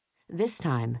this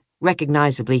time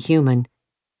recognizably human.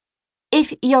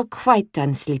 "If you're quite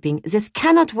done sleeping, this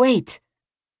cannot wait."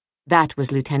 That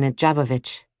was Lieutenant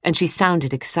Javovich, and she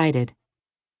sounded excited.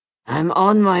 "I'm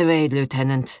on my way,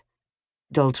 Lieutenant,"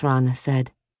 Doltran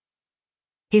said.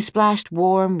 He splashed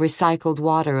warm, recycled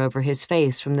water over his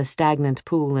face from the stagnant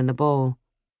pool in the bowl.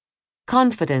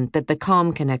 Confident that the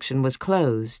comm connection was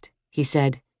closed, he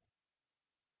said,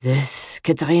 "This,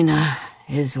 Katrina,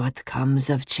 is what comes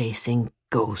of chasing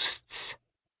ghosts."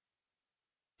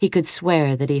 He could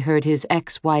swear that he heard his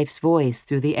ex-wife's voice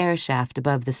through the air shaft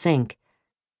above the sink,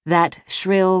 that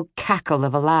shrill cackle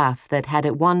of a laugh that had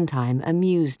at one time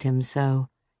amused him so.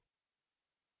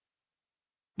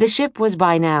 The ship was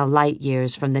by now light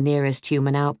years from the nearest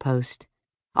human outpost,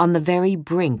 on the very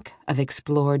brink of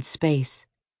explored space.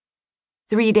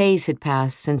 3 days had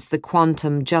passed since the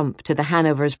quantum jump to the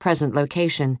Hanover's present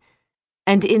location,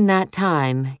 and in that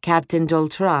time Captain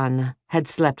Doltran had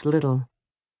slept little.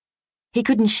 He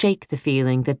couldn't shake the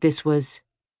feeling that this was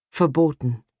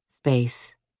verboten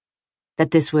space,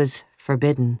 that this was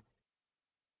forbidden.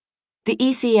 The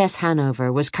ECS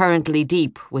Hanover was currently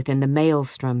deep within the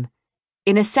maelstrom,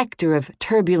 in a sector of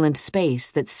turbulent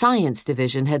space that Science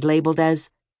Division had labeled as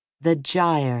the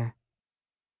Gyre.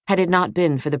 Had it not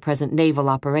been for the present naval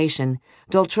operation,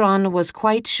 Doltran was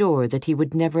quite sure that he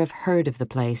would never have heard of the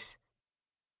place.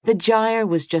 The Gyre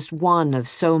was just one of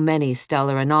so many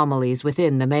stellar anomalies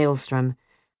within the maelstrom,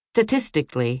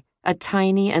 statistically a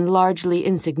tiny and largely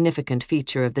insignificant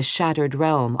feature of the shattered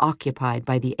realm occupied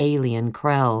by the alien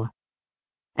Krell.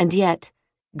 And yet,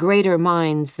 greater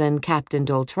minds than Captain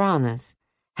Doltran's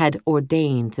had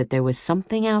ordained that there was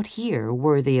something out here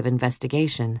worthy of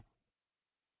investigation.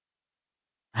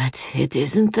 "But it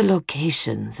isn't the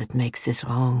location that makes this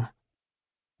wrong,"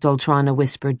 Doltrana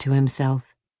whispered to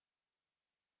himself.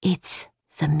 "It's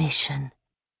the mission,"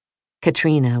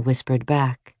 Katrina whispered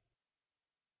back.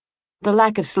 The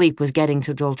lack of sleep was getting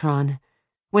to Doltran.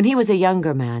 When he was a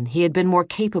younger man, he had been more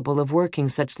capable of working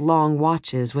such long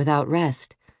watches without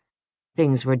rest.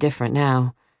 Things were different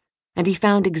now, and he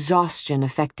found exhaustion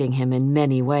affecting him in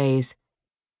many ways.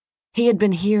 He had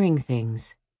been hearing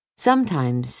things,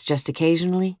 sometimes just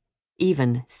occasionally,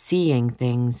 even seeing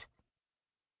things.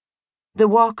 The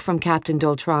walk from Captain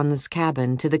Doltran's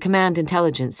cabin to the Command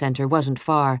Intelligence Center wasn't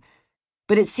far,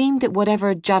 but it seemed that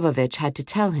whatever Javovich had to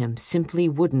tell him simply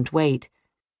wouldn't wait,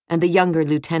 and the younger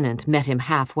lieutenant met him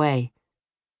halfway.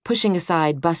 Pushing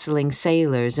aside bustling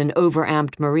sailors and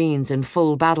overamped Marines in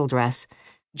full battle dress,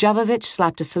 Javovich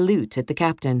slapped a salute at the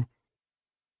captain.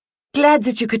 "Glad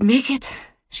that you could make it,"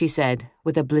 she said,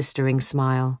 with a blistering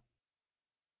smile.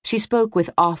 She spoke with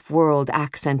off-world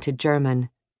accented German,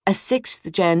 a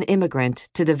 6th-gen immigrant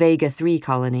to the Vega 3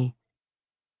 colony.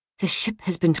 "The ship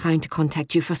has been trying to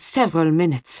contact you for several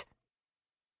minutes."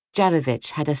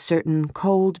 Javovich had a certain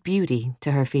cold beauty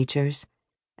to her features,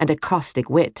 and a caustic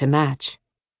wit to match.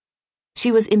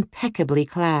 She was impeccably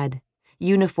clad,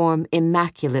 uniform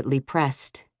immaculately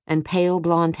pressed, and pale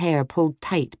blonde hair pulled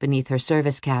tight beneath her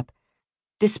service cap,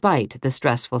 despite the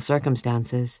stressful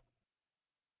circumstances.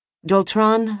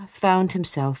 Doltran found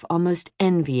himself almost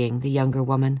envying the younger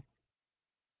woman.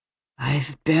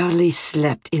 "I've barely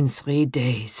slept in 3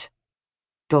 days,"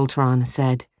 Doltran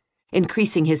said,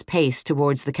 increasing his pace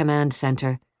towards the command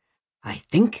center. "I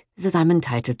think that I'm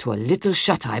entitled to a little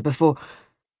shut-eye before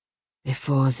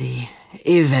the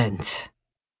event."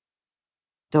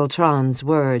 Doltran's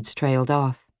words trailed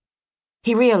off.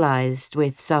 He realized,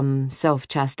 with some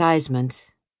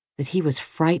self-chastisement, that he was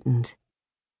frightened.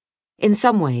 In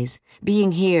some ways,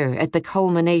 being here at the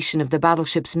culmination of the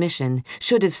battleship's mission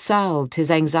should have salved his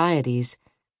anxieties.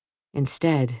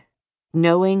 Instead,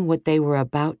 knowing what they were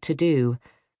about to do,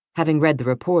 having read the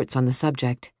reports on the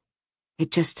subject, it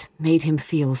just made him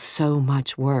feel so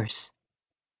much worse.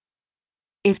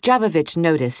 If Javovich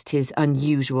noticed his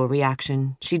unusual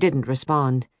reaction, she didn't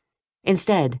respond.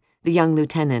 Instead, the young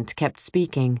lieutenant kept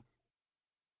speaking.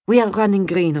 "We are running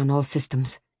green on all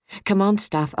systems. Command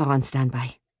staff are on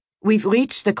standby. We've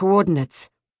reached the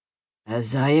coordinates."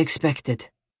 "As I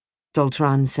expected,"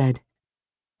 Doltran said.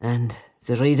 "And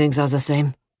the readings are the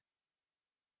same?"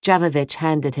 Javovich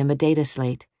handed him a data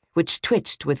slate, which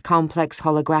twitched with complex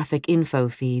holographic info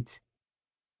feeds.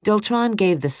 Doltran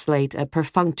gave the slate a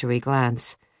perfunctory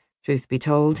glance. Truth be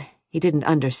told, he didn't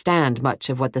understand much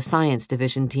of what the Science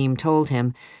Division team told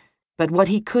him, but what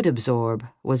he could absorb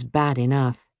was bad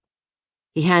enough.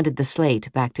 He handed the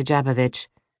slate back to Javovich.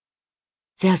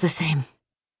 "They're the same,"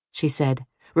 she said,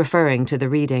 referring to the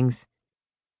readings.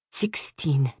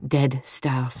 16 dead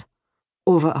stars.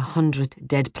 Over 100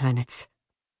 dead planets.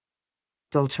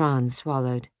 Doltran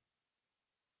swallowed.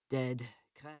 "Dead